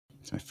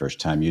It's my first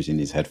time using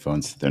these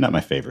headphones. They're not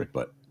my favorite,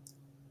 but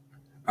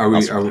are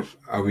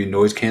we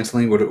noise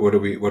canceling? What are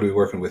we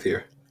working with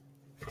here?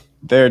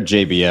 they're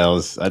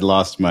JBLs. I'd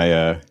lost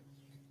my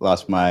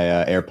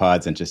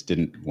AirPods and just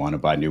didn't want to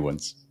buy new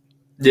ones.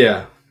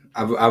 Yeah,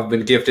 I've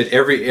been gifted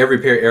every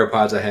pair of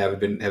AirPods I have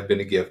been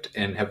a gift,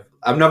 and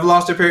I've never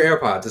lost a pair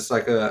of AirPods. It's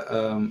like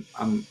I'm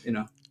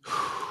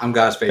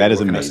God's favorite. That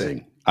is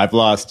amazing. I've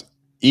lost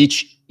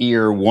each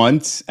ear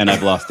once, and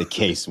I've lost the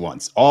case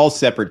once, all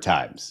separate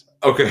times.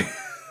 Okay.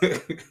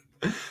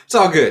 It's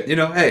all good.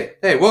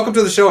 Hey, welcome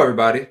to the show,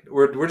 everybody.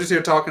 We're just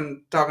here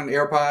talking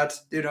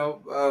AirPods.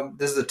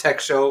 This is a tech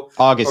show.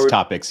 August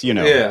topics,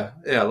 Yeah.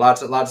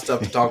 Lots of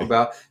stuff to talk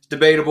about. It's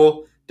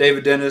debatable.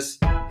 David Dennis,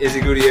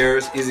 Izzy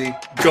Gutierrez, Izzy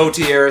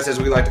Gutierrez, as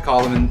we like to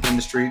call him in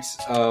the streets.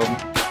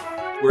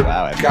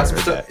 Wow, I've never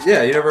heard that.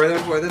 Yeah, you never heard that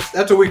before?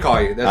 That's what we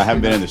call you. I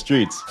haven't been in the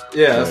streets.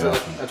 Yeah,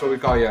 that's what we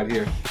call you out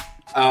here.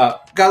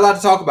 Got a lot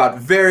to talk about.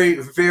 Very,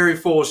 very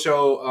full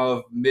show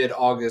of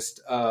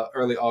mid-August,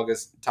 early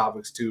August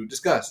topics to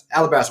discuss.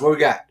 Alabaster, what we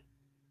got?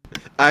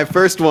 All right,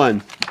 first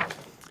one.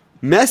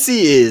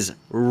 Messi is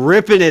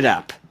ripping it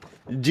up.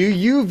 Do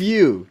you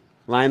view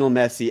Lionel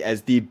Messi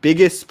as the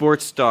biggest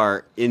sports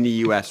star in the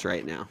U.S.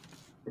 right now?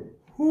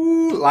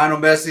 Ooh, Lionel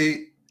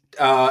Messi,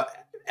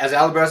 as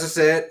Alabaster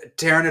said,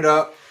 tearing it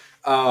up.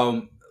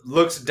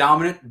 Looks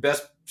dominant.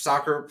 Best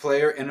soccer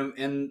player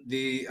in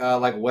the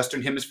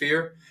Western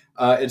Hemisphere.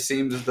 It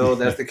seems as though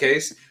that's the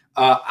case.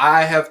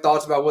 I have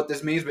thoughts about what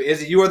this means, but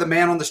Izzy, you are the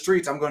man on the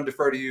streets. I'm going to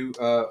defer to you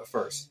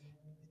first.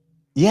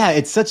 Yeah,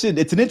 it's an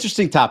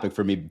interesting topic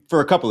for me for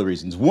a couple of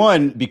reasons.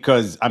 One,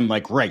 because I'm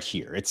like right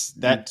here.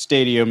 That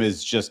stadium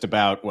is just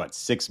about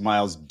 6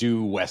 miles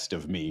due west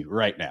of me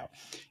right now.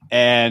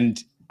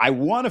 And I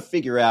want to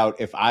figure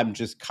out if I'm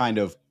just kind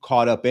of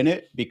caught up in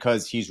it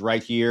because he's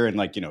right here. And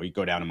you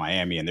go down to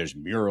Miami and there's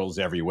murals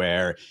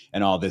everywhere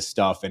and all this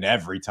stuff. And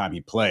every time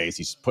he plays,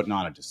 he's putting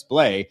on a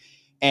display.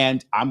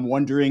 And I'm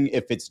wondering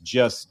if it's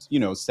just,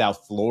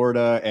 South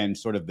Florida and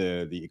sort of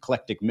the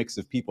eclectic mix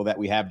of people that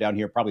we have down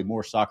here, probably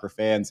more soccer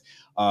fans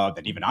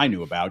than even I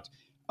knew about.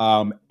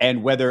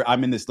 And whether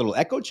I'm in this little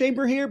echo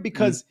chamber here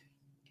because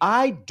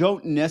I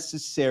don't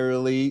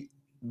necessarily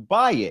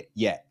buy it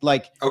yet.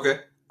 Okay.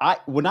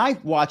 When I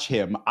watch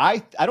him,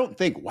 I don't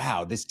think,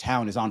 wow, this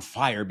town is on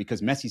fire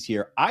because Messi's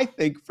here. I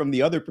think from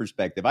the other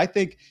perspective,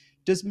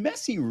 does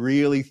Messi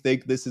really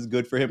think this is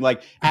good for him?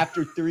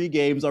 After 3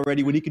 games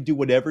already, when he can do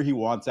whatever he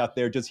wants out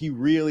there, does he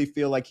really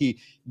feel like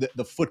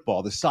the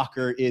football, the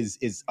soccer is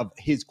of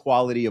his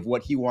quality of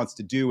what he wants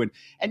to do? And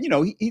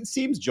he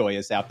seems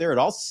joyous out there. It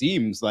all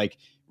seems like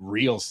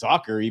real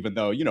soccer, even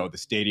though, the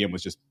stadium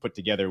was just put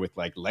together with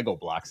Lego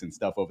blocks and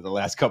stuff over the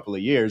last couple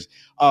of years.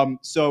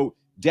 So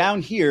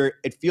down here,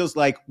 it feels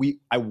like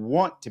I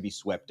want to be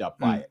swept up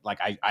by it.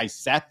 I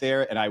sat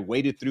there and I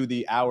waited through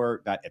the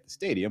hour, not at the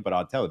stadium, but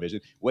on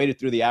television, waited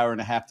through the hour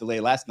and a half delay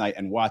last night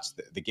and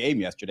watched the game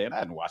yesterday. And I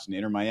hadn't watched an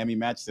Inter-Miami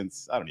match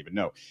since, I don't even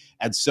know.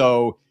 And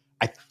so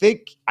I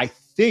think, I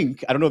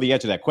don't know the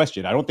answer to that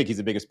question. I don't think he's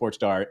the biggest sports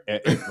star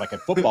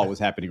if football was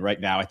happening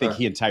right now. I think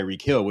he and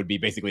Tyreek Hill would be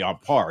basically on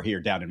par here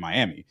down in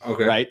Miami.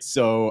 Okay. Right.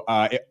 So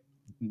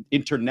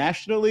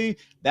internationally,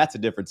 that's a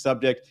different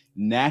subject.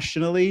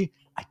 Nationally,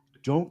 I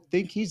don't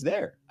think he's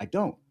there. I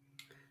don't.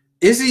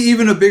 Is he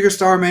even a bigger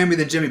star in Miami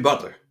than Jimmy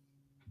Butler?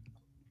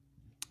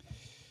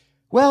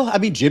 Well, I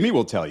mean, Jimmy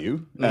will tell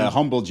you.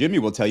 Humble Jimmy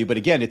will tell you. But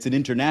again, it's an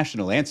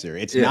international answer.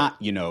 It's not,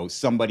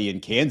 somebody in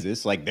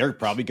Kansas. They're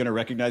probably going to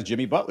recognize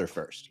Jimmy Butler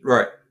first.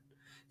 Right.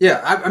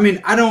 Yeah. I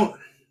mean, I don't.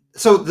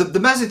 So the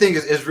Messi thing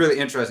is really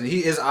interesting.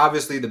 He is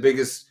obviously the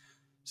biggest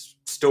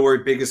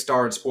biggest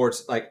star in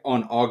sports,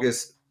 on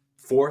August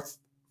 4th,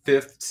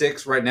 5th,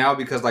 6th right now,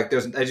 because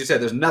there's, as you said,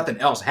 there's nothing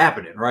else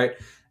happening, right?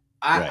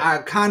 I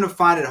kind of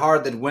find it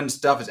hard that when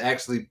stuff is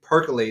actually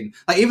percolating,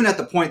 even at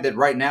the point that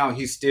right now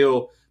he's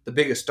still the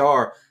biggest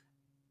star,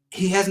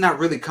 he has not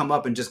really come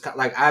up and just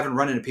I haven't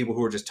run into people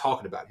who are just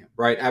talking about him,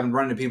 right? I haven't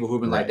run into people who've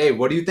been like, hey,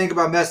 what do you think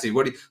about Messi?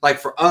 What do you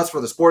for us,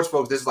 for the sports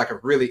folks, this is a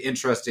really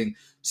interesting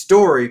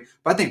story.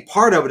 But I think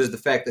part of it is the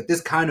fact that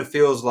this kind of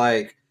feels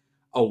like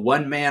a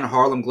one-man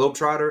Harlem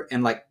Globetrotter,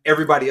 and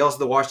everybody else,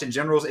 the Washington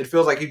Generals, it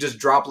feels like he just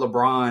dropped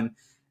LeBron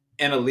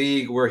in a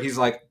league where he's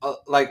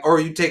or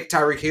you take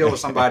Tyreek Hill or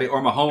somebody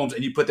or Mahomes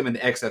and you put them in the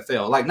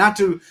XFL. Not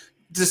to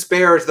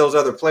disparage those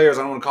other players,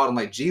 I don't want to call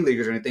them G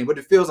Leaguers or anything, but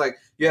it feels like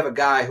you have a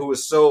guy who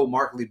is so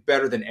markedly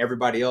better than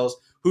everybody else,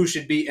 who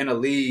should be in a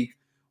league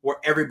where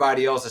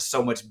everybody else is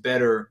so much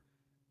better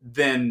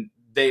than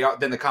they are,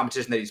 than the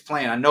competition that he's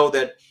playing. I know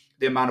that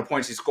the amount of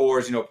points he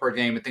scores, per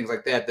game and things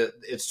like that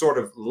it's sort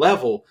of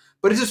level,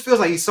 but it just feels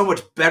like he's so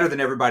much better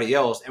than everybody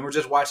else. And we're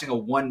just watching a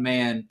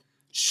one-man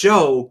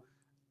show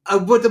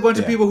with a bunch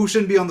of people who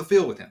shouldn't be on the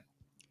field with him.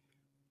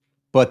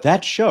 But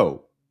that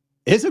show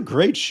is a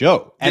great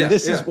show. And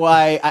this is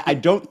why I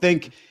don't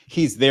think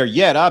he's there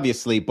yet,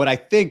 obviously. But I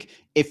think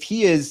if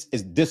he is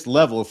this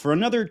level for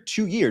another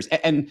 2 years,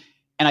 and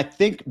And I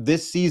think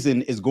this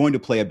season is going to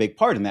play a big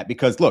part in that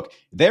because, look,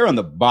 they're on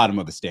the bottom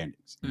of the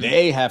standings.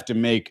 They have to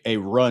make a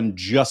run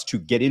just to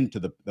get into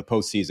the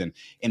postseason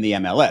in the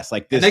MLS.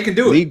 Like this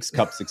Leagues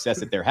Cup success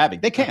that they're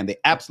having. They can. They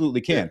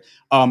absolutely can.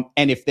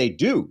 And if they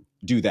do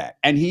that,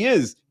 and he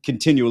is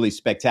continually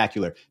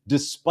spectacular,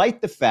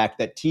 despite the fact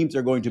that teams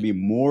are going to be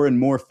more and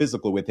more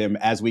physical with him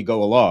as we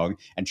go along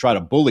and try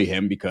to bully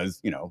him because,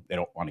 they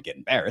don't want to get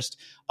embarrassed.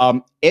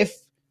 If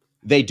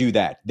they do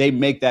that, they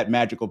make that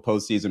magical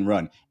postseason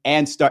run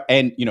and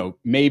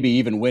maybe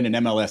even win an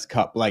MLS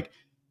Cup. Like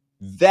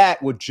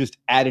that would just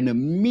add an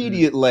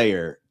immediate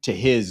layer to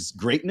his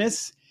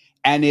greatness.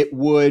 And it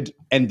would,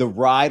 and the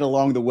ride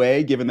along the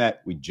way, given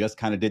that we just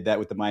kind of did that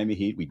with the Miami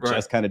Heat, we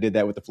just kind of did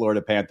that with the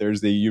Florida Panthers,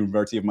 the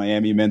University of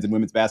Miami men's and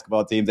women's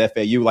basketball teams,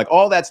 FAU, like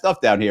all that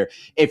stuff down here.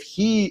 If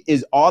he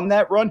is on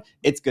that run,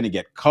 it's going to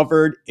get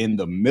covered in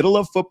the middle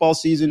of football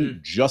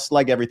season, just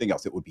like everything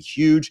else. It would be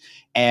huge.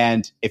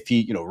 And if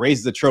he,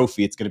 raises a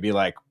trophy, it's going to be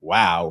like,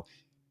 wow,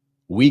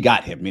 we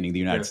got him, meaning the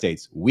United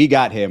States. We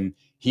got him.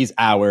 He's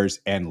ours.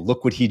 And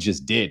look what he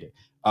just did.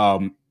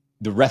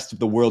 The rest of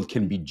the world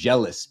can be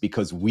jealous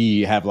because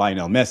we have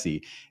Lionel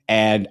Messi.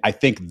 And I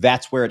think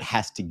that's where it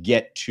has to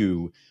get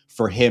to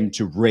for him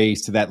to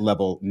raise to that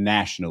level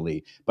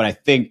nationally. But I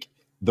think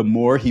the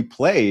more he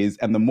plays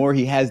and the more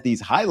he has these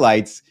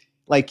highlights,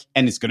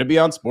 and it's going to be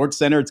on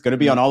SportsCenter, it's going to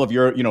be on all of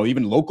your,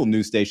 even local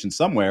news stations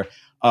somewhere.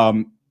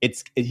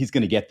 He's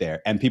going to get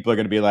there. And people are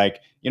going to be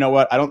like, you know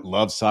what? I don't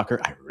love soccer.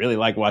 I really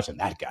like watching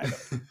that guy.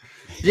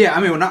 Yeah.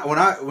 I mean,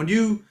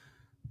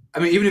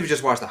 even if you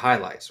just watch the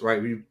highlights, right?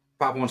 When you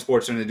pop on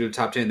SportsCenter, they do the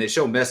top 10, they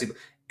show Messi.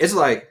 It's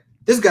like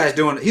this guy's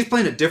he's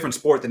playing a different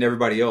sport than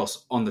everybody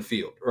else on the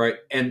field, right?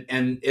 And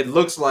it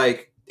looks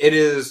like it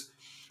is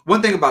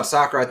one thing about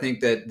soccer. I think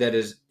that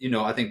is,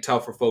 I think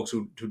tough for folks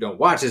who don't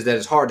watch is that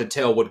it's hard to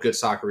tell what good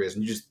soccer is.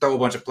 And you just throw a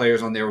bunch of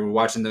players on there. We're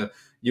watching the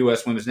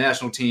U.S. women's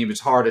national team. It's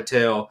hard to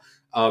tell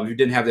if you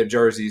didn't have their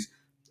jerseys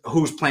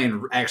who's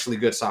playing actually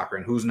good soccer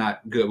and who's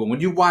not good. But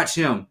when you watch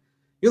him,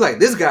 you're like,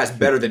 this guy's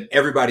better than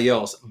everybody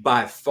else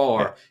by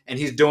far, and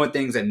he's doing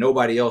things that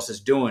nobody else is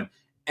doing.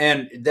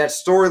 And that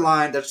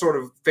storyline, that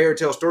sort of fairy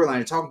tale storyline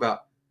you're talking about,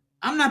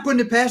 I'm not putting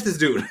it past this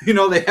dude.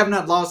 They have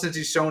not lost since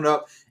he's shown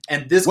up.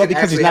 And this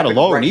because he's not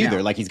alone either.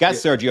 Now. Like he's got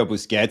Sergio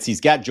Busquets, he's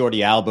got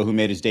Jordi Alba, who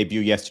made his debut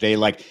yesterday.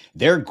 Like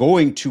they're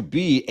going to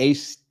be a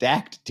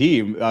stacked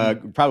team,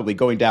 probably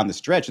going down the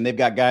stretch, and they've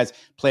got guys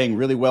playing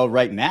really well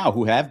right now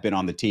who have been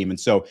on the team. And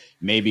so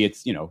maybe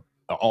it's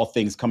all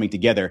things coming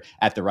together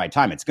at the right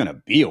time. It's going to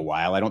be a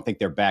while. I don't think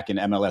they're back in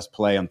MLS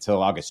play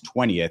until August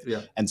 20th.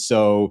 Yeah. And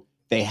so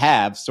they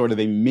have sort of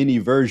a mini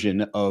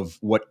version of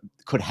what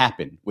could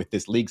happen with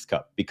this Leagues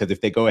Cup, because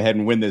if they go ahead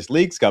and win this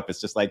Leagues Cup, it's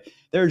just like,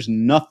 there's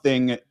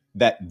nothing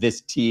that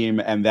this team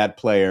and that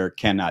player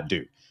cannot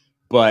do.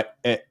 But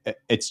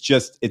it's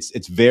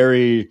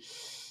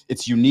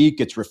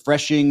unique. It's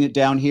refreshing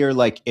down here.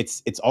 Like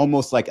it's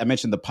almost like I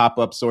mentioned the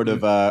pop-up sort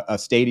of a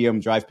stadium,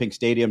 Drive Pink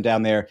Stadium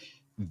down there.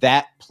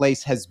 That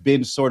place has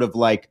been sort of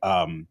like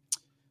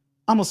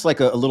almost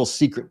like a little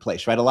secret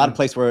place, right? A lot of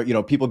place where,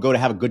 people go to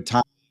have a good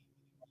time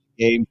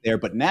games there,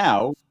 but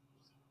now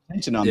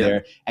attention on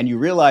there, and you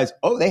realize,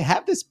 they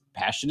have this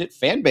passionate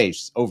fan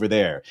base over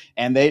there,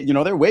 and they,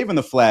 they're waving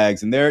the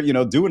flags and they're,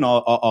 doing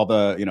all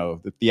the,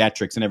 the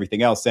theatrics and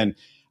everything else. And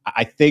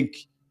I think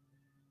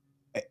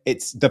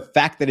it's the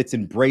fact that it's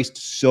embraced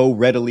so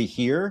readily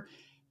here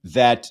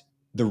that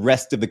the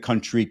rest of the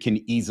country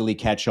can easily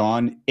catch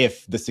on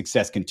if the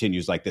success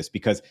continues like this.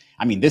 Because,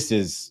 this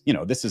is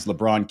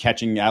LeBron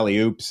catching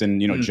alley-oops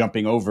and,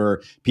 jumping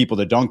over people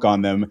to dunk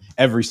on them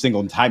every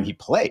single time he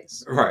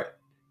plays. Right.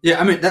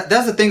 Yeah,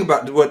 that's the thing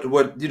about what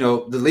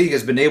the league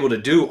has been able to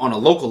do on a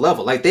local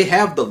level. Like they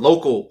have the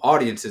local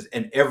audiences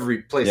in every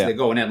place they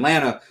go. In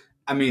Atlanta,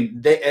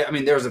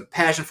 there's a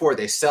passion for it.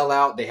 They sell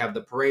out. They have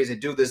the parades. They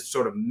do this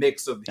sort of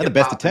mix of the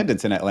best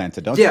attendance in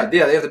Atlanta, don't they? Yeah, they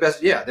have the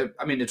best. Yeah,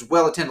 it's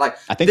well attended. Like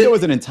I think there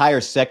was an entire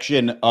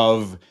section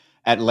of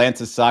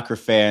Atlanta soccer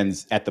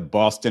fans at the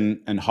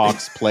Boston and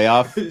Hawks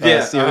playoff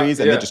series,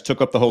 and they just took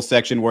up the whole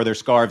section, wore their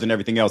scarves and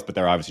everything else, but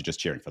they're obviously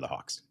just cheering for the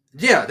Hawks.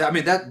 Yeah,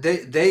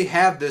 they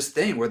have this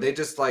thing where they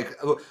just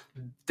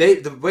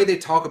the way they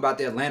talk about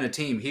the Atlanta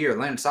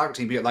soccer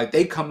team here, like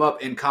they come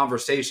up in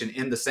conversation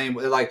in the same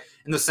way,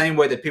 in the same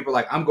way that people are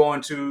like, I'm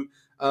going to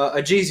a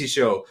Jeezy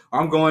show,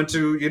 or I'm going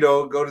to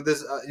go to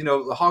this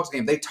the Hawks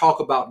game. They talk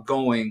about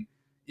going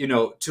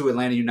to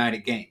Atlanta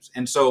United games,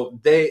 and so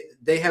they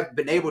have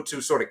been able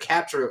to sort of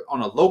capture on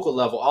a local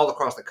level all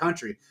across the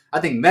country. I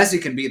think Messi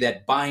can be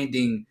that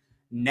binding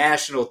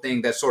national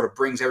thing that sort of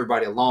brings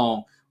everybody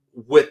along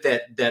with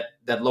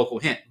that local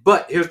hint.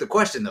 But here's the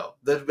question, though.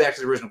 Let's back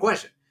to the original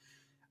question.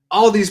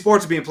 All these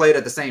sports are being played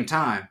at the same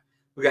time.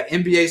 We got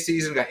NBA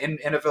season, we got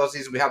NFL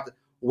season.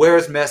 Where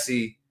is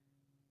Messi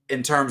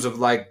in terms of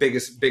like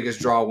biggest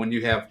draw when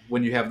you have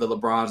the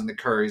LeBrons and the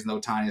Currys and the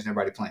Otanis and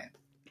everybody playing?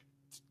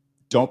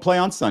 Don't play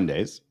on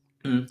Sundays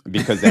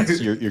because that's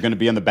you're going to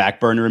be on the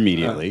back burner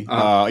immediately.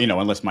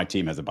 Unless my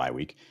team has a bye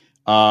week.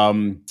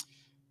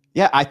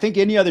 Yeah, I think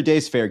any other day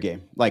is fair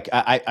game. Like the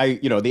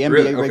NBA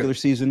Really? Okay. regular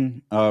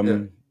season,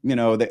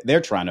 Yeah.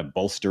 they're trying to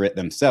bolster it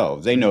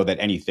themselves. They know that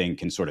anything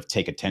can sort of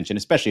take attention,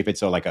 especially if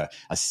it's like a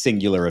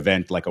singular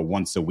event, like a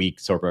once a week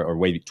or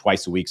maybe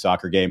twice a week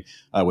soccer game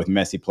with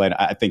Messi playing.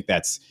 I think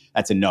that's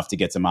enough to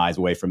get some eyes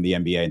away from the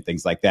NBA and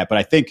things like that. But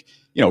I think,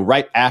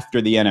 right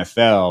after the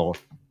NFL,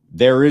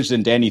 there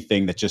isn't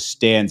anything that just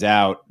stands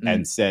out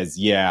and says,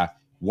 yeah,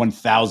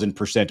 1,000%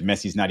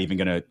 Messi's not even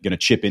gonna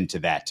chip into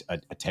that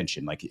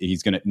attention. Like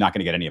he's not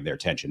gonna get any of their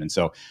attention. And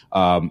so,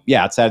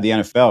 outside of the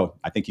NFL,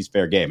 I think he's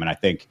fair game. And I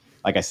think,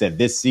 like I said,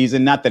 this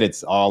season, not that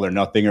it's all or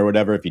nothing or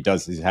whatever. If he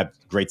does have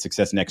great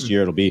success next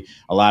year, it'll be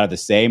a lot of the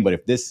same. But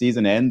if this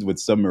season ends with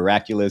some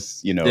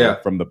miraculous,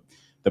 from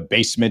the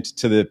basement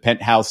to the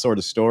penthouse sort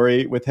of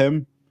story with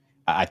him,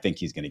 I think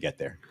he's going to get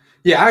there.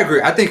 Yeah, I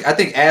agree. I think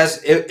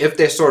if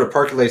they sort of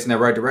percolates in that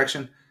right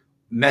direction,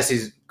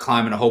 Messi's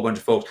climbing a whole bunch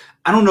of folks.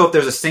 I don't know if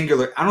there's a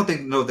single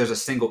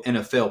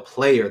NFL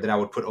player that I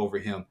would put over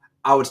him.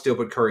 I would still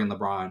put Curry and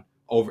LeBron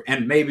over,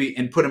 and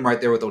put him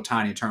right there with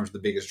Ohtani in terms of the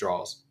biggest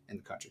draws in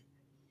the country.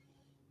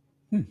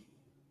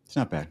 It's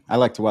not bad. I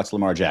like to watch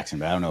Lamar Jackson,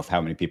 but I don't know how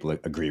many people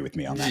agree with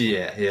me on that.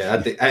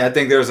 Yeah. I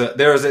think there's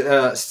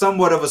a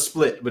somewhat of a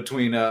split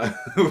between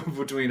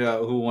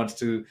who wants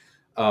to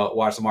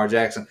watch Lamar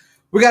Jackson.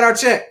 We got our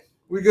check.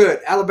 We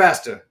good.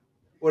 Alabaster.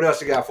 What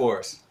else you got for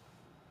us?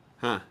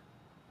 Huh.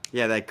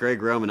 Yeah, that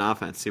Greg Roman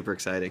offense, super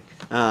exciting.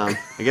 I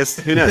guess,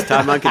 who knows,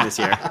 Todd Monken this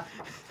year.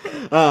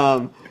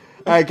 All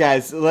right,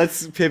 guys,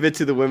 let's pivot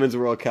to the Women's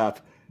World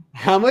Cup.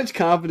 How much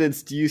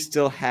confidence do you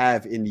still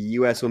have in the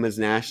U.S. Women's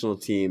National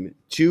Team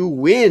to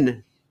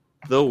win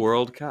the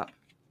World Cup?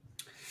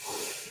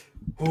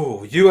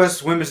 Oh,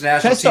 U.S. Women's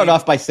National Team. Can I start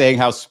off by saying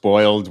how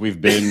spoiled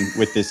we've been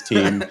with this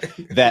team?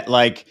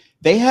 That,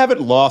 they haven't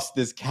lost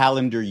this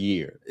calendar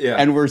year. Yeah.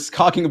 And we're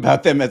talking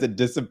about them as a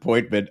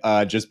disappointment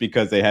just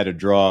because they had a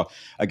draw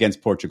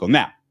against Portugal.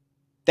 Now,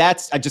 I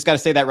just got to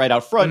say that right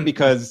out front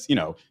because,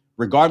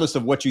 regardless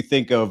of what you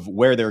think of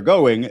where they're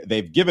going,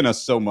 they've given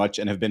us so much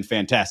and have been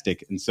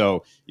fantastic. And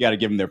so you got to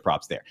give them their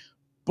props there.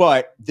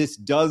 But this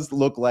does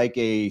look like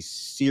a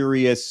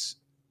serious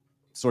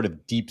sort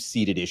of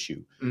deep-seated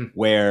issue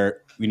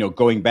where,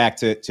 going back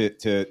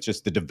to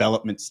just the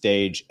development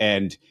stage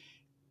and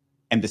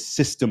the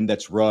system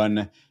that's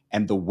run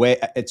and the way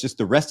it's just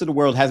the rest of the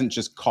world hasn't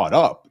just caught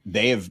up.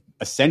 They have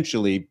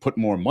essentially put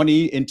more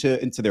money into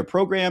their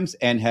programs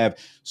and have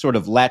sort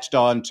of latched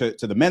on to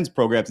the men's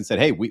programs and said,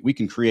 hey, we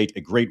can create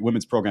a great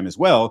women's program as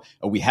well.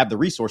 We have the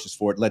resources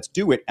for it. Let's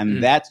do it.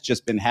 And that's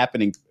just been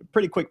happening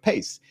pretty quick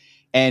pace.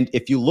 And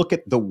if you look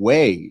at the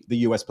way the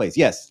U.S. plays,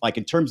 yes, like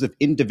in terms of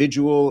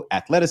individual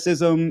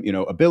athleticism,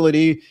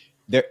 ability,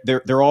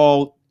 they're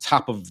all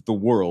top of the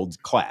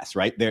world class,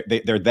 right?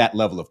 They're that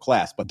level of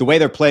class. But the way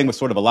they're playing with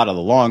sort of a lot of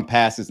the long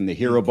passes and the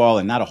hero ball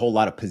and not a whole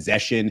lot of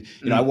possession.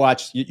 I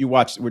watched, we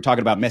were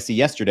talking about Messi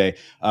yesterday,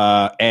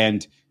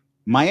 and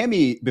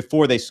Miami,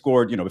 before they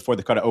scored, before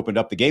they kind of opened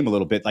up the game a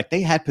little bit, like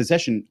they had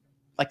possession,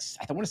 like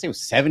I want to say it was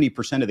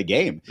 70% of the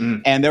game.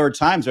 And there were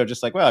times where I'm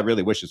just like, well, I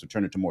really wish this would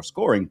turn into more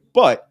scoring.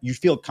 But you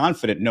feel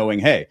confident knowing,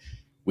 hey,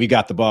 we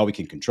got the ball, we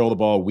can control the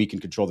ball, we can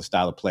control the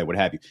style of play, what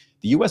have you.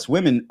 The U.S.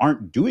 women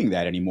aren't doing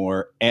that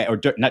anymore, or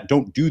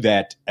don't do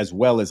that as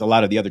well as a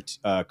lot of the other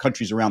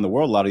countries around the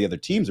world, a lot of the other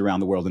teams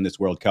around the world in this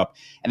World Cup.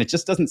 And it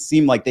just doesn't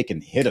seem like they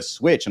can hit a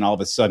switch and all of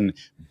a sudden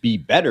be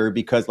better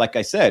because, like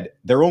I said,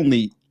 they're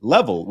only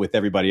level with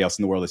everybody else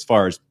in the world as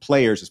far as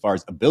players, as far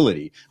as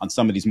ability on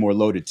some of these more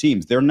loaded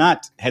teams. They're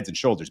not heads and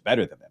shoulders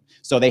better than them.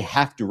 So they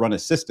have to run a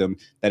system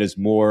that is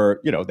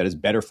more, that is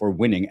better for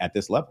winning at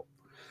this level.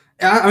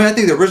 I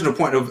think the original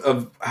point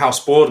of how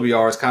spoiled we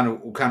are is kind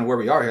of where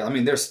we are here. I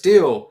mean, they're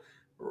still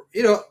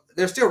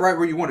right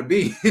where you want to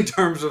be in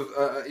terms of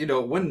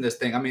winning this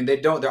thing. I mean,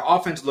 their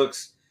offense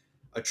looks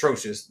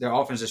atrocious. Their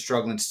offense is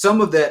struggling. Some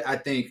of that, I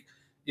think,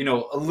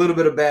 a little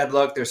bit of bad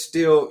luck. They're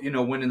still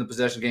winning the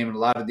possession game in a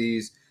lot of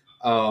these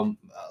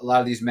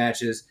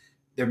matches.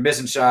 They're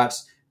missing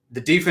shots.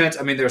 The defense,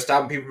 I mean, they're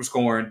stopping people from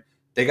scoring.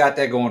 They got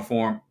that going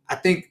for them. I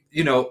think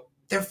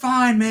they're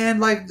fine,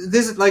 man.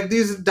 These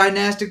are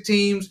dynastic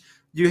teams.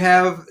 You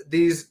have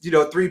these,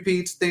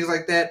 three-peats, things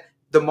like that.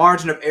 The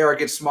margin of error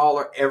gets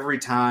smaller every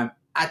time.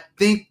 I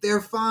think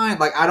they're fine.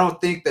 I don't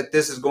think that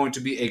this is going to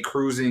be a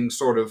cruising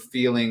sort of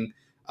feeling.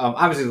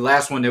 Obviously, the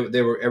last one,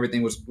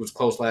 everything was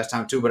close last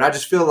time too. But I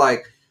just feel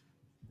like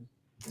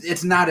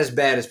it's not as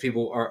bad as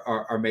people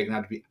are making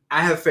out to be.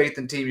 I have faith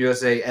in Team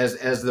USA,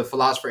 as the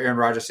philosopher Aaron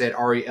Rodgers said,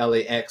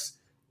 RELAX.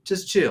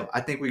 Just chill.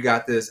 I think we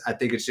got this. I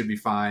think it should be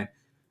fine.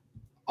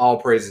 All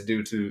praise is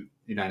due to the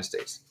United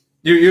States.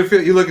 You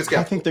look at skeptical.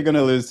 I think they're going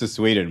to lose to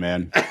Sweden,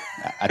 man.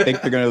 I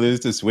think they're going to lose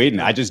to Sweden.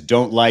 I just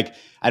don't like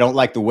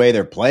the way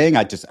they're playing.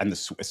 And the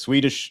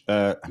Swedish,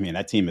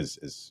 that team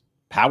is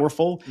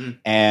powerful.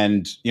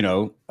 And,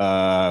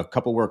 a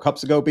couple World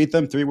Cups ago beat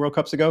them, 3 World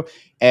Cups ago.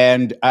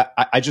 And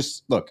I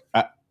just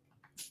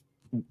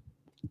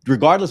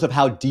regardless of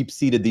how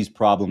deep-seated these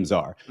problems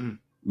are,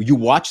 you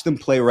watch them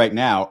play right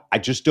now, I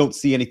just don't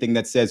see anything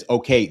that says,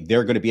 okay,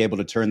 they're going to be able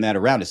to turn that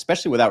around,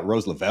 especially without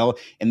Rose Lavelle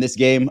in this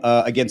game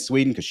against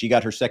Sweden, because she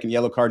got her second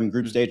yellow card in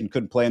group stage and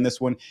couldn't play in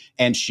this one.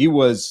 And she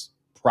was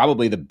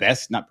probably the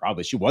best, not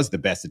probably, she was the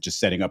best at just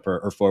setting up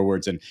her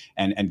forwards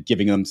and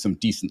giving them some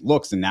decent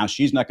looks. And now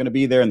she's not going to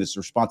be there, and this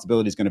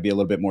responsibility is going to be a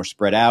little bit more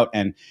spread out.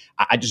 And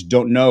I just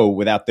don't know,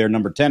 without their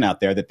number 10 out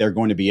there, that they're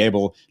going to be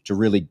able to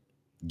really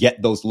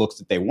get those looks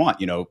that they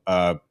want.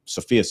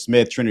 Sophia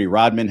Smith, Trinity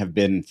Rodman have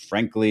been,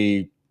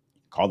 frankly,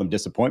 call them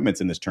disappointments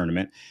in this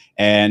tournament.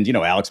 And,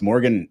 Alex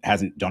Morgan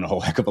hasn't done a whole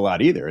heck of a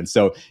lot either. And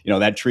so,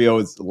 that trio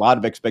is a lot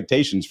of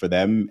expectations for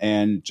them,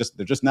 and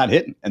they're just not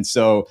hitting. And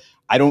so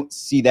I don't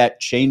see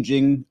that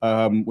changing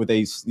with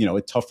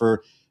a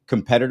tougher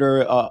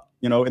competitor,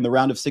 in the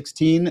round of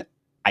 16.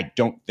 I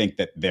don't think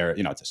that they're,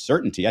 it's a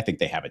certainty. I think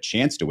they have a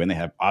chance to win. They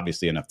have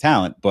obviously enough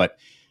talent, but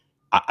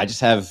I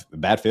just have a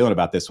bad feeling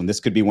about this one.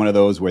 This could be one of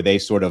those where they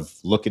sort of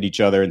look at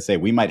each other and say,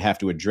 we might have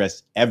to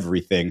address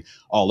everything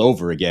all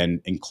over again,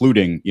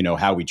 including,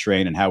 how we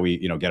train and how we,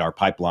 get our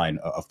pipeline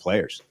of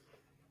players.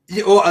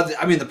 Yeah, well,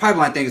 the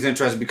pipeline thing is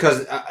interesting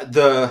because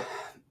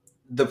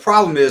the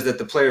problem is that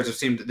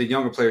the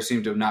younger players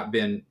seem to have not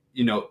been,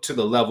 to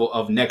the level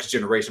of next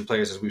generation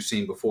players as we've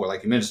seen before.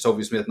 Like you mentioned,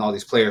 Sophie Smith and all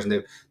these players,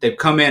 and they've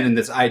come in, and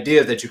this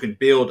idea that you can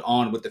build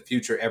on with the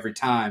future every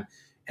time.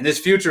 And this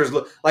future is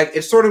like,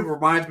 it sort of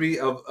reminds me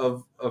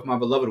of my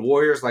beloved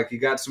Warriors. Like you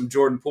got some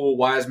Jordan Poole,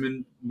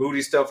 Wiseman,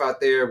 Moody stuff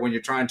out there when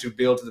you're trying to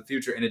build to the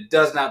future. And it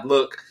does not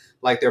look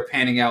like they're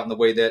panning out in the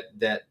way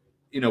that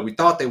we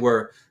thought they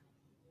were.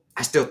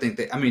 I still think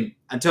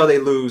until they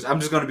lose, I'm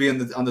just going to be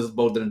on this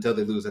boat that until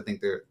they lose, I think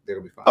they're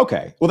going to be fine.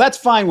 Okay. Well, that's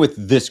fine with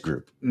this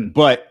group.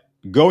 But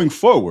going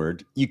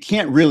forward, you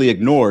can't really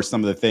ignore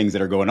some of the things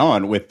that are going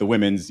on with the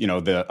women's,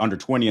 the under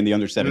 20 and the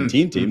under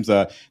 17 teams.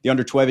 The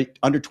under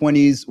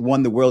 20s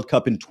won the World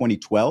Cup in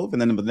 2012,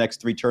 and then in the next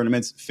three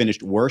tournaments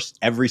finished worst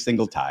every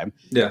single time.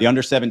 Yeah. The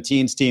under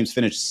 17s teams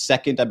finished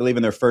second, I believe,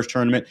 in their first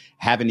tournament,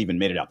 haven't even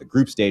made it out the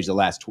group stage the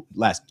last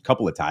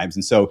couple of times.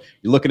 And so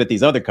you're looking at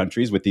these other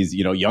countries with these,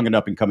 young and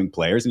up and coming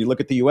players, and you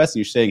look at the U.S. and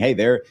you're saying, hey,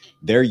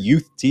 their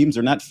youth teams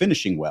are not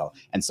finishing well.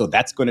 And so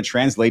that's going to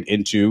translate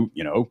into,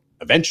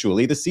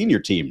 eventually the senior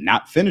team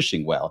not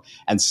finishing well.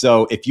 And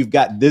so if you've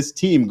got this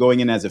team going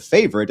in as a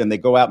favorite and they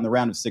go out in the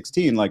round of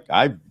 16, like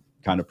I'm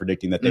kind of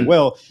predicting that they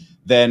will,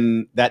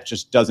 then that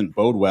just doesn't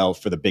bode well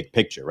for the big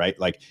picture, right?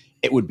 Like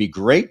it would be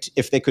great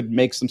if they could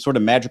make some sort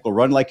of magical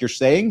run like you're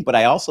saying, but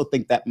I also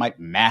think that might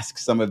mask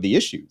some of the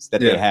issues that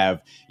they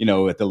have,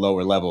 at the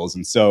lower levels.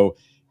 And so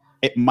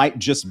it might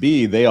just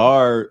be they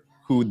are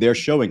who they're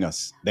showing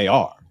us they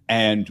are.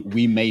 And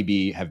we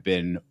maybe have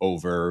been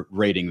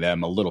overrating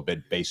them a little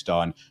bit based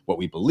on what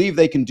we believe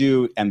they can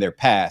do and their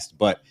past.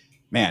 But,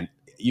 man,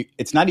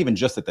 it's not even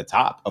just at the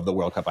top of the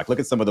World Cup. Like, look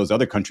at some of those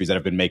other countries that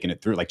have been making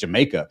it through, like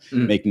Jamaica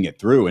making it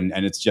through. And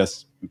it's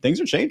just things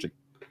are changing.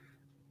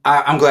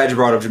 I'm glad you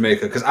brought up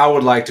Jamaica because I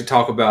would like to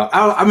talk about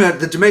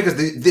the Jamaica's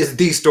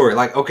the story.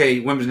 Like,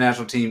 okay, women's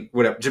national team,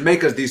 whatever.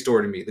 Jamaica's the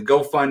story to me. The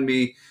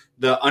GoFundMe,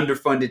 the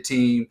underfunded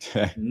team,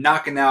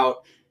 knocking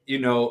out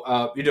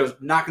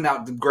knocking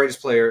out the greatest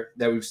player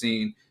that we've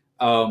seen,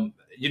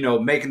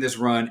 making this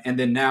run. And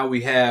then now we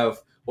have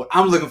what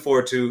I'm looking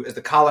forward to is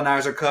the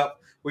Colonizer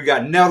Cup. We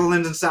got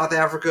Netherlands and South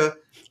Africa,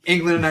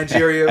 England and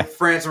Nigeria,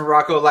 France and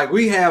Morocco. Like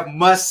we have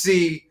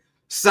must-see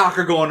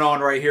soccer going on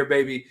right here,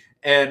 baby.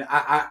 And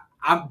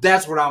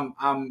that's what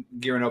I'm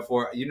gearing up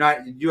for.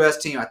 U.S.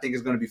 team, I think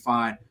is going to be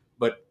fine.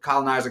 But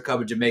Colonizer Cup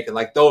and Jamaica,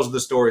 like those are the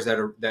stories that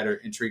are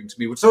intriguing to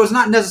me. So it's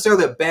not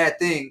necessarily a bad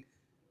thing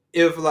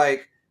if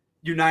like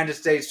United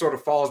States sort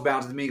of falls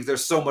bound to the mean because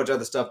there's so much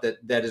other stuff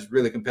that is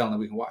really compelling that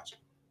we can watch.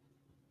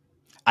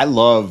 I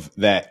love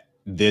that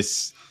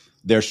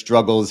their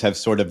struggles have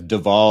sort of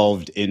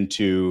devolved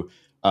into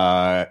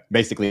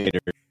basically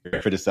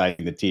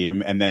criticizing the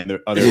team, and then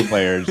the other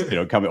players,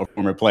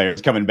 former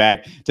players coming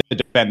back to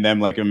defend them.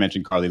 Like I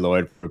mentioned, Carly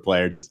Lloyd, for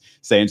players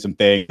saying some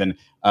things, and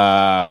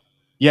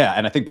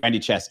and I think Brandy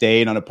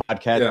Chastain on a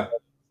podcast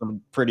some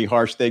pretty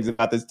harsh things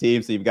about this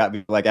team. So you've got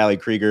people like Ali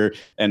Krieger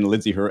and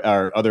Lindsay,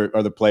 our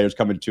other players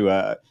coming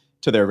to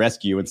their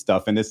rescue and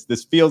stuff. And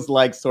this feels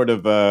like sort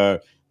of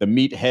the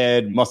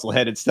meathead,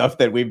 muscle-headed stuff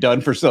that we've done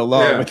for so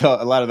long with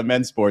a lot of the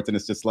men's sports. And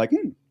it's just like,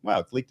 wow,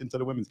 it's leaked into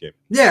the women's game.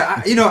 Yeah,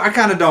 I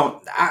kind of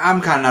don't. I'm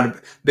kind of not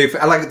a big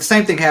fan. Like the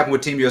same thing happened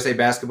with Team USA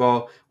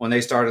basketball when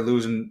they started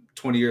losing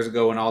 20 years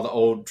ago, and all the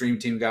old Dream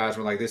Team guys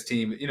were like, "This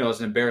team, it's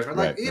an embarrassment."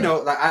 Like,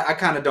 like I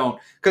kind of don't,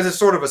 because it's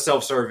sort of a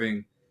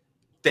self-serving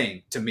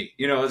thing to me.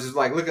 It's just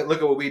like look at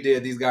what we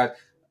did. These guys,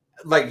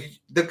 like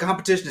the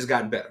competition has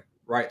gotten better,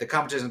 right? The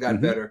competition has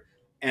gotten better.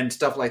 And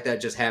stuff like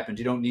that just happens.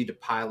 You don't need to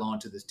pile on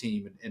to this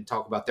team and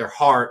talk about their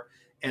heart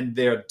and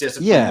their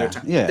discipline.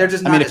 They're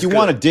just not if you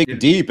want to dig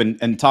deep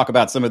and talk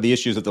about some of the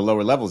issues at the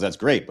lower levels, that's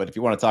great. But if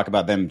you want to talk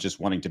about them just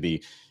wanting to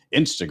be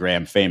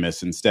Instagram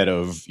famous instead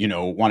of,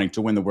 wanting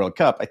to win the World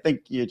Cup, I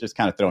think you're just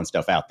kind of throwing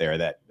stuff out there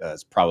that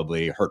is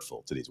probably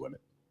hurtful to these women.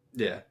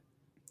 Yeah.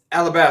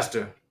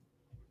 Alabaster,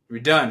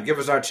 we're done. Give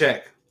us our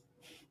check.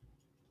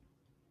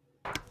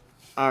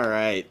 All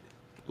right.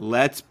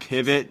 Let's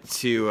pivot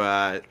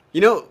to,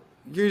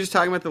 you're just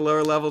talking about the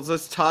lower levels.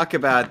 Let's talk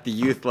about the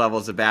youth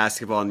levels of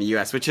basketball in the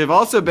U.S., which have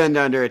also been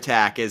under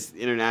attack as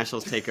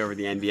internationals take over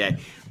the NBA.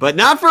 But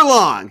not for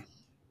long,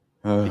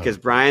 because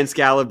Brian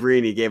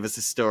Scalabrine gave us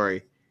a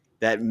story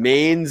that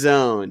main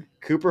zone,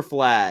 Cooper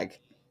Flagg,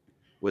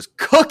 was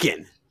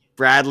cooking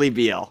Bradley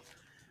Beal.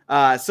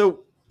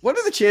 So what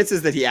are the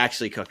chances that he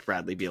actually cooked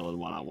Bradley Beal in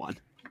one-on-one?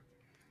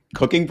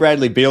 Cooking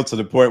Bradley Beal to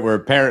the point where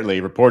apparently,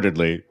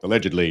 reportedly,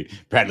 allegedly,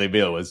 Bradley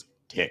Beal was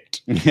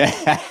ticked. And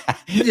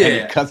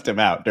he cussed him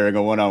out during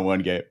a one-on-one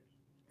game.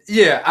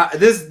 Yeah,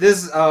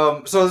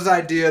 so this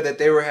idea that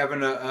they were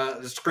having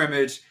a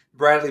scrimmage,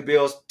 Bradley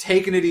Beal's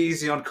taking it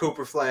easy on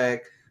Cooper Flagg.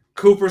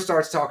 Cooper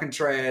starts talking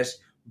trash.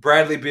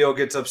 Bradley Beal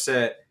gets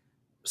upset.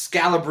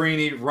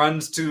 Scalabrine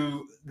runs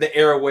to the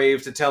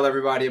airwaves to tell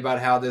everybody about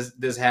how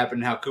this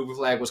happened, how Cooper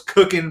Flagg was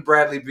cooking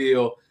Bradley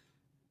Beal.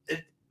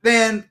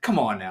 Man, come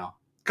on now.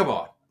 Come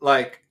on.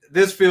 Like,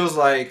 this feels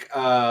like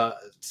a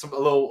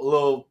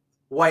little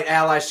white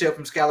allyship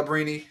from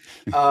Scalabrine,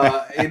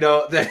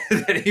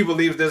 that he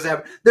believes this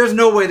happened. There's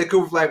no way that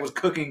Cooper Flagg was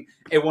cooking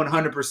a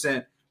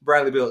 100%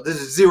 Bradley Beal.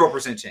 This is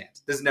 0%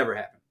 chance. This never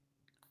happened.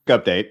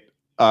 Update.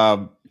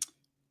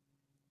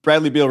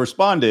 Bradley Beal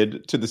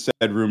responded to the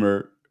said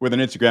rumor with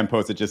an Instagram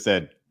post that just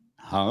said,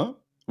 huh?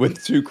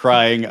 With 2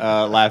 crying,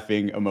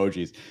 laughing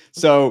emojis.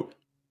 So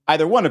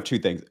either one of 2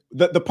 things.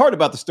 The part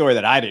about the story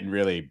that I didn't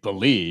really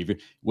believe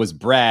was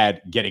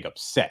Brad getting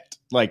upset.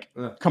 Like,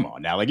 come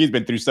on now. Like, he's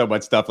been through so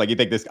much stuff. Like, you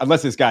think this,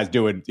 unless this guy's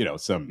doing,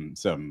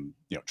 some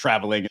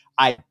traveling.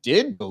 I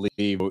did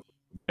believe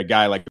a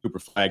guy like Cooper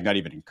Flagg, not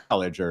even in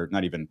college or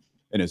not even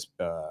in his,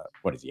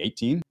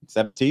 18,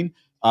 17?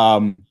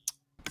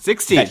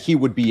 16. That he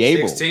would be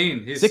able.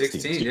 16. He's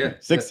 16, yeah.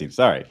 16,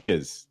 sorry.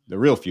 Is the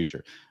real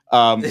future.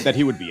 That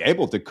he would be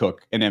able to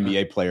cook an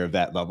NBA player of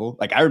that level.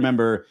 Like, I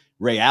remember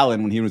Ray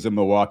Allen, when he was in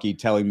Milwaukee,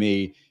 telling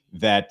me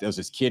that there was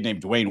this kid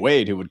named Dwayne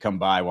Wade who would come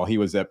by while he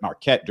was at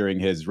Marquette during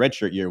his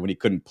redshirt year when he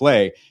couldn't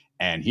play.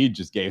 And he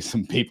just gave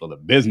some people the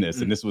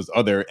business. And this was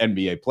other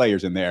NBA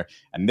players in there.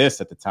 And this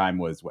at the time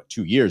was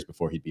 2 years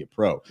before he'd be a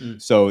pro.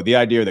 So the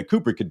idea that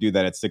Cooper could do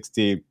that at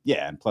 16,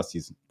 yeah. And plus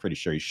he's pretty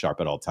sure he's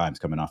sharp at all times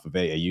coming off of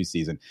AAU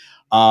season.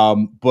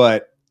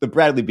 But the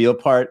Bradley Beal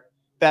part,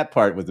 that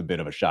part was a bit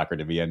of a shocker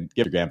to me. And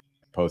give a Instagram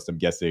post, I'm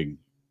guessing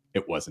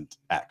it wasn't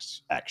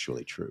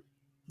actually true.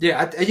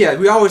 Yeah.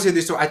 We always hear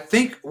this story. I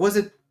think, was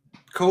it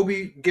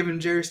Kobe giving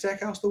Jerry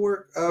Stackhouse the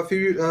work a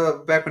few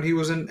back when he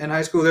was in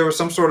high school? There was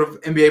some sort of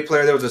NBA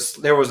player. There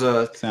was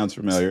a sounds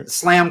familiar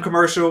Slam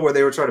commercial where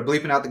they were trying to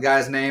bleeping out the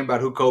guy's name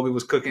about who Kobe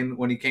was cooking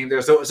when he came there.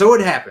 So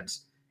it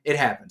happens. It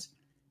happens.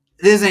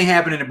 This ain't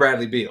happening to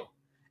Bradley Beal,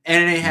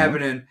 and it ain't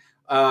happening.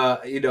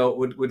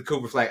 With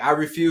Cooper Flagg. I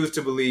refuse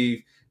to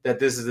believe that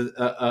this is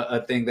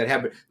a thing that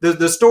happened.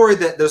 The story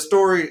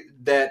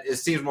that it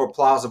seems more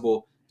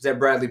plausible is that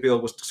Bradley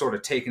Beal was sort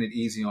of taking it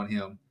easy on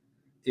him.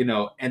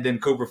 And then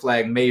Cooper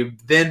Flagg may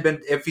have then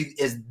been, if he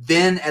is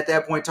then at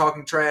that point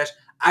talking trash,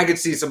 I could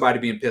see somebody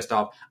being pissed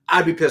off.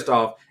 I'd be pissed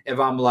off if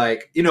I'm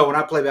like, when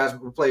I play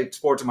basketball, play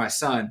sports with my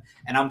son,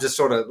 and I'm just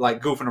sort of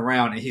like goofing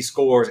around and he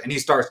scores and he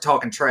starts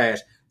talking trash,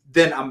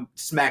 then I'm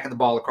smacking the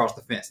ball across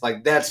the fence.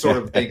 Like, that sort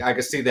of thing. I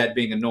could see that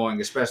being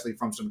annoying, especially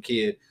from some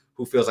kid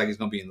who feels like he's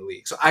going to be in the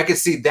league. So I could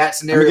see that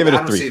scenario. I'm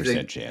gonna give it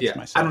a 3% chance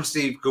myself. I don't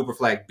see Cooper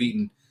Flagg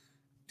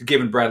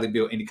giving Bradley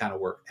Beal any kind of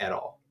work at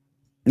all.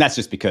 And that's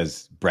just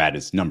because Brad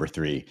is number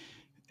 3.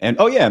 And,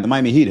 the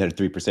Miami Heat had a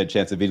 3%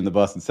 chance of beating the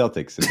Boston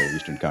Celtics in the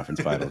Eastern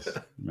Conference Finals.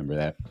 Remember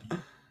that?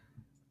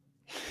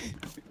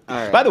 All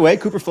right. By the way,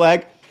 Cooper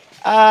Flagg,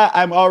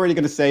 I'm already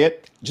going to say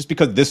it, just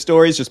because this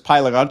story is just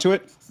piling onto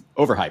it,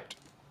 overhyped.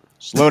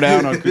 Slow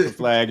down on Cooper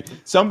Flagg.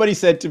 Somebody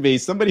said to me,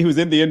 somebody who's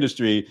in the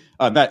industry,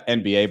 not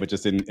NBA, but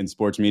just in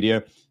sports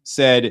media,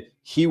 said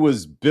he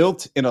was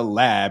built in a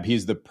lab.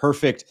 He's the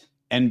perfect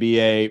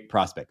NBA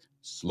prospect.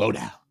 Slow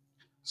down.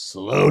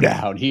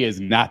 He is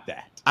not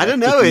that. I don't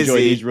know. Enjoy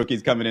these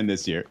rookies coming in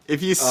this year.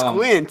 If you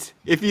squint,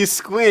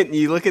 and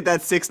you look at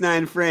that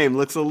 6'9" frame,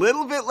 looks a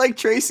little bit like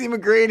Tracy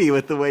McGrady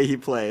with the way he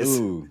plays.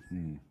 Ooh,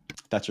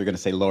 thought you were going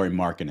to say Lauri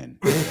Markkanen.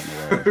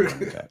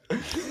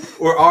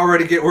 We're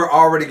already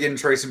getting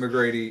Tracy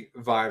McGrady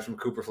vibes from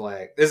Cooper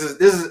Flagg. This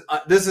is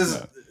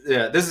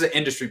an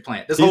industry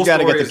plant. This He's got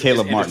to get the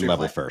Caleb Martin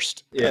level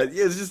first. Yeah,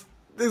 this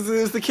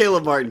is the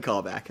Caleb Martin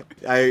callback.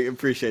 I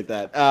appreciate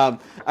that. All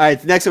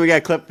right, next one we got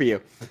a clip for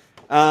you.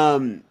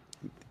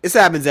 This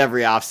happens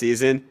every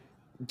offseason.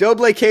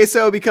 Doble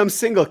Queso becomes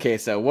single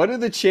queso. What are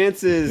the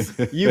chances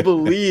you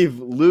believe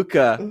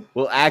Luka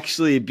will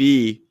actually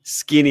be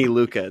skinny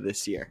Luka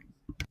this year?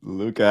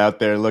 Luka out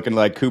there looking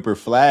like Cooper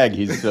Flagg.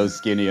 He's so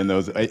skinny in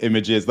those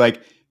images.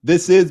 Like,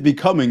 this is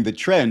becoming the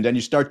trend, and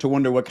you start to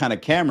wonder what kind of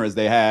cameras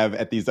they have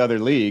at these other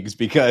leagues,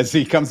 because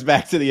he comes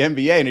back to the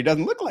NBA and he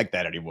doesn't look like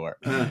that anymore.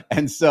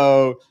 And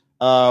so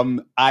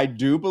I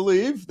do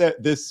believe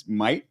that this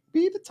might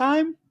be the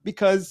time,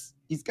 because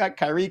he's got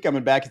Kyrie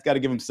coming back. He's got to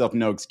give himself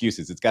no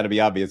excuses. It's got to be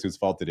obvious whose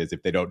fault it is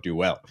if they don't do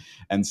well.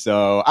 And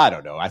so I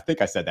don't know. I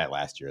think I said that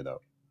last year, though.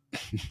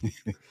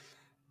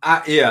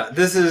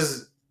 This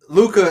is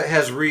Luka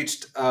has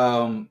reached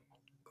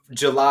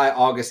July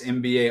August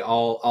NBA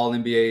all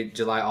NBA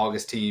July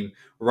August team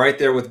right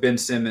there with Ben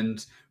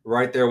Simmons,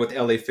 right there with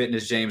LA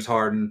Fitness James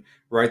Harden,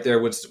 right there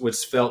with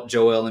Svelte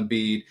Joel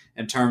Embiid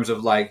in terms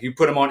of like you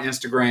put them on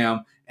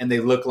Instagram and they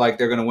look like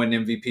they're going to win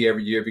MVP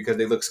every year because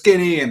they look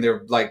skinny and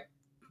they're like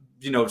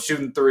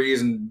shooting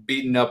threes and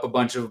beating up a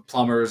bunch of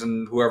plumbers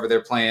and whoever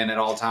they're playing at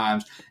all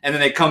times, and then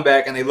they come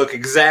back and they look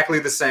exactly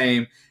the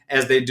same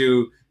as they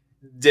did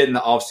in the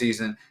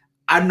offseason.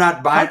 I'm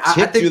not buying. How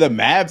tipped do the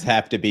Mavs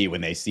have to be when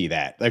they see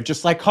that? They're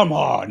just like, come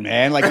on,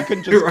 man! Like you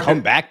couldn't just right.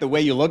 come back the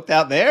way you looked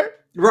out there,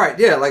 right?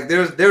 Yeah, like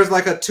there's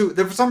like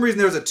for some reason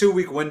there's a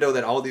 2-week window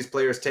that all these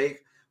players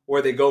take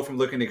where they go from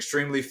looking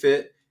extremely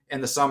fit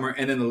in the summer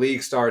and then the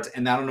league starts,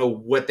 and I don't know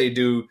what they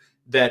do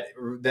that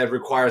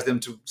requires them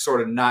to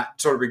sort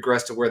of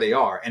regress to where they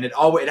are, and it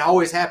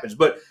always happens.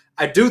 But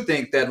I do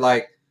think that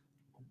like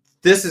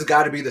this has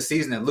got to be the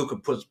season that Luka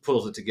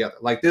pulls it together.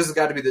 Like this has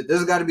got to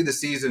be the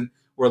season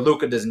where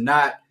Luka does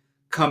not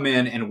come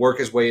in and work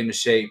his way into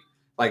shape.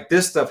 Like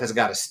this stuff has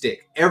got to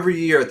stick. Every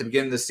year at the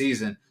beginning of the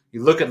season,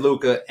 you look at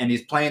Luka and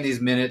he's playing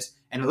these minutes,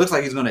 and it looks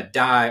like he's going to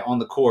die on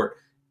the court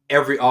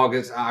every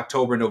August,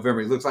 October,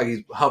 November. He looks like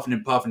he's huffing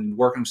and puffing and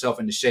working himself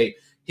into shape.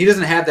 He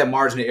doesn't have that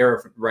margin of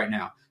error right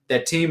now.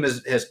 That team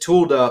has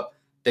tooled up.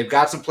 They've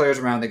got some players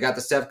around. They got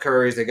the Steph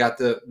Currys. They got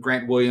the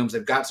Grant Williams.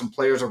 They've got some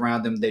players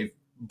around them. They've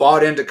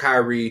bought into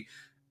Kyrie.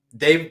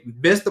 They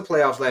missed the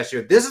playoffs last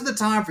year. This is the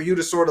time for you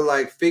to sort of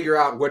like figure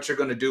out what you're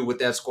going to do with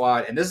that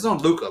squad. And this is on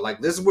Luka. Like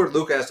this is where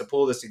Luka has to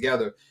pull this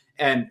together.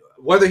 And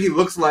whether he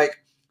looks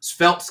like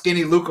svelte,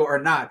 skinny Luka or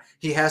not,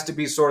 he has to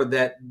be sort of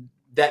that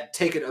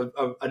take it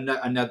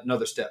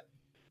another step.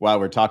 While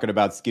we're talking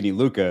about skinny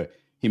Luka,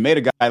 he made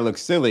a guy look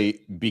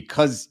silly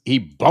because he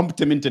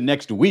bumped him into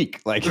next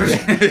week. Like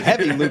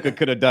heavy Luka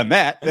could have done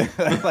that.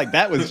 Like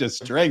that was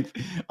just strength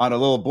on a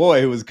little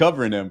boy who was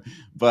covering him.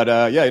 But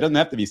he doesn't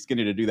have to be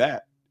skinny to do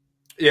that.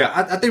 Yeah,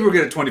 I think we're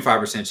getting a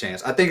 25%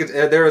 chance. I think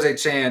there is a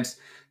chance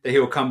that he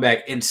will come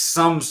back in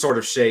some sort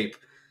of shape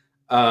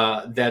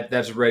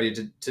that's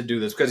ready to do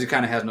this because he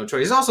kind of has no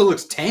choice. He also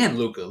looks tan,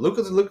 Luka.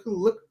 Luka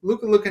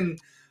looking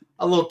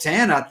a little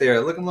tan out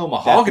there, looking a little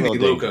mahogany,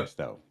 Luka.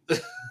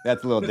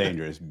 That's a little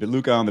dangerous. But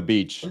Luka on the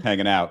beach,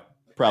 hanging out,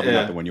 probably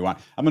not the one you want.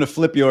 I'm going to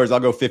flip yours. I'll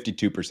go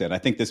 52%. I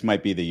think this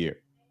might be the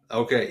year.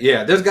 Okay,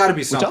 yeah, there's got to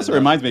be something. Which also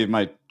reminds me of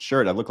my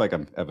shirt. I look like I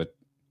have an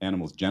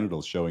animal's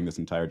genitals showing this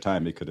entire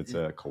time because it's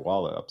a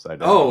koala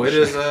upside down. Oh, it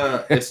is.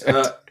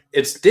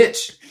 It's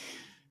Stitch.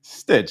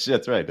 Stitch,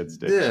 that's right. It's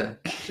Stitch.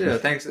 Yeah.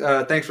 Thanks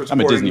for supporting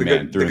I'm a Disney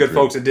man, the good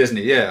folks at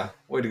Disney. Yeah,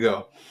 way to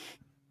go.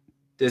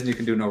 Disney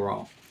can do no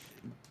wrong.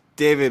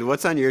 David,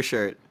 what's on your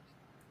shirt?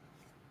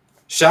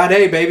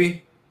 Sade,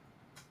 baby.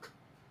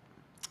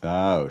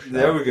 Oh,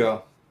 there we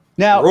go.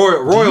 Now,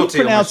 royalty. Do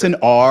you pronounce an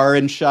R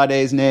in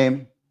Sade's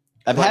name?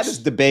 I've had this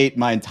debate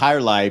my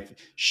entire life.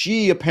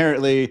 She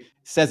apparently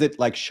says it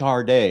like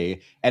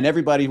Sade, and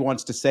everybody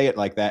wants to say it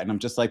like that, and I'm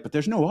just like, but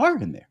there's no R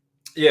in there.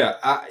 Yeah.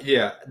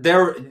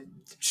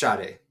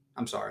 Sade.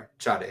 I'm sorry,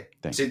 Sade.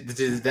 See,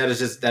 that is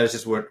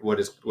just what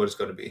it's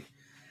going to be.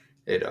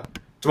 It's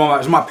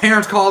my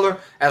parents call her.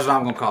 That's what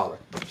I'm going to call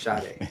her,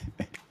 Sade.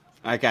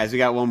 All right, guys, we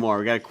got one more.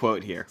 We got a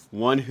quote here.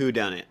 One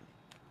whodunit.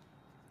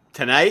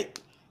 Tonight,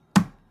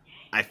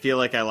 I feel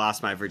like I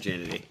lost my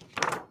virginity.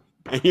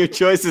 And your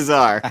choices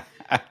are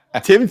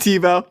Tim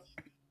Tebow,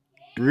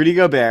 Rudy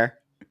Gobert,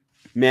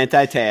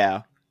 Manti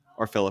Te'o,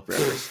 or Phillip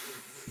Rivers.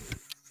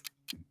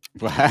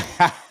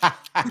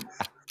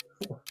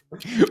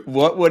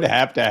 What would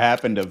have to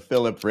happen to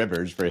Phillip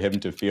Rivers for him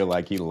to feel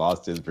like he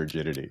lost his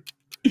virginity?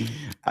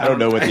 I don't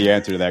know what the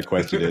answer to that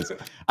question is.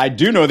 I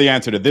do know the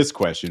answer to this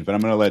question, but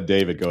I'm going to let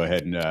David go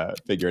ahead and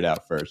figure it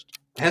out first.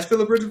 Has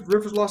Phillip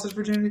Rivers lost his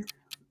virginity?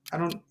 I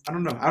don't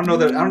know. I don't know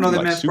that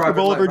like man's Super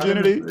Bowl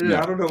virginity.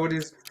 I don't know what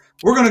he's.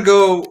 We're gonna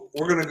go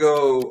Tim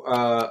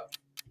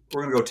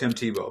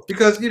Tebow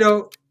because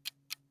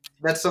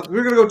that's something.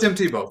 We're gonna go Tim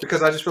Tebow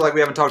because I just feel like we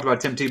haven't talked about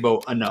Tim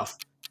Tebow enough.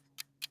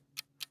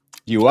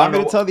 Do you want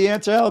me to tell the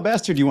answer,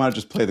 Alabaster, or do you want to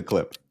just play the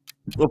clip?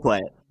 We'll play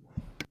it.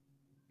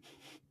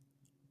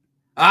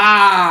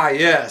 Ah,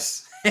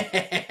 yes.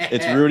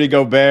 It's Rudy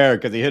Gobert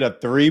because he hit a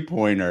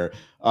 3-pointer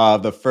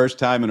the first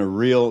time in a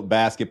real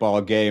basketball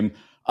game.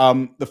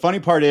 The funny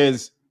part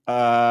is,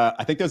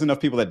 I think there's enough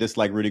people that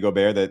dislike Rudy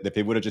Gobert that if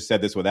they would have just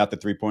said this without the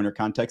 3-pointer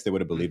context, they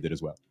would have believed it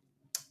as well.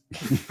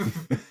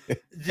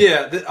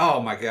 Yeah.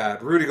 Oh my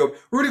God, Rudy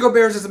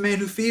Gobert is just a man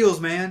who feels,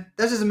 man.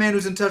 That's just a man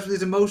who's in touch with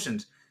his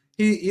emotions.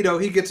 He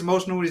gets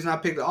emotional when he's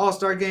not picked the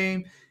All-Star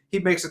game. He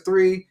makes a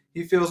 3.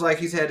 He feels like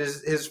he's had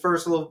his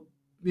first little,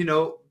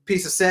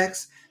 piece of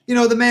sex.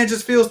 The man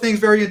just feels things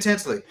very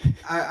intensely.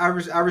 I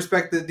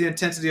respect the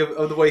intensity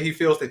of the way he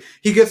feels things.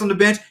 He gets on the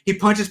bench. He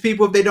punches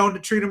people if they don't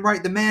treat him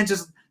right. The man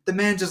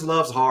just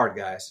loves hard,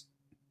 guys.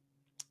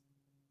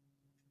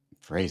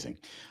 Phrasing.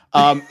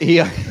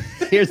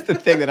 Here's the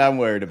thing that I'm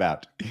worried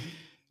about.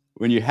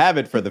 When you have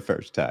it for the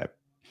first time,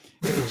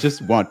 you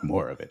just want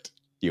more of it.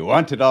 You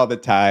want it all the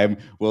time.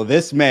 Will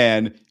this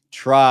man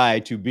try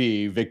to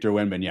be Victor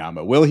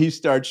Wembanyama? Will he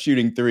start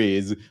shooting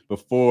threes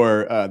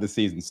before the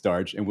season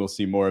starts? And we'll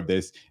see more of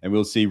this, and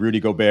we'll see Rudy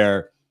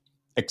Gobert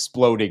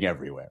exploding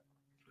everywhere.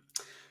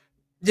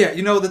 Yeah,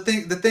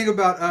 the thing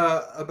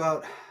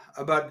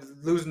about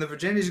losing to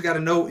Virginia, you got to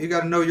know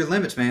your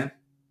limits, man.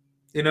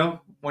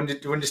 When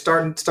you're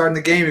starting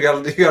the game, you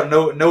got to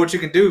know what you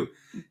can do.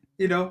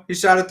 You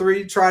shot a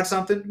three, tried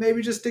something,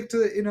 maybe just stick to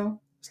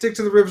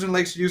the rivers and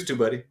lakes you used to,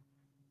 buddy.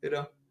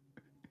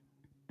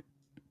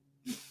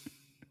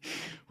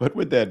 What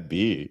would that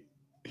be?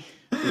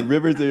 The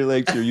rivers and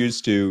lakes you're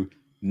used to,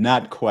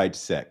 not quite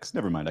sex.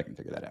 Never mind, I can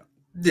figure that out.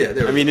 Yeah,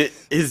 I mean,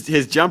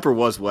 his jumper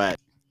was wet.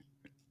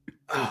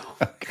 Oh,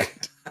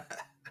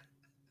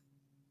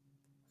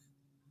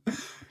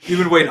 You've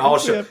been waiting all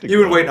show. You've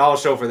been waiting all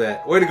show for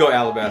that. Way to go,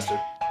 Alabaster.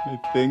 I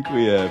think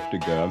we have to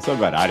go. I'm so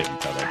glad I didn't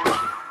tell that.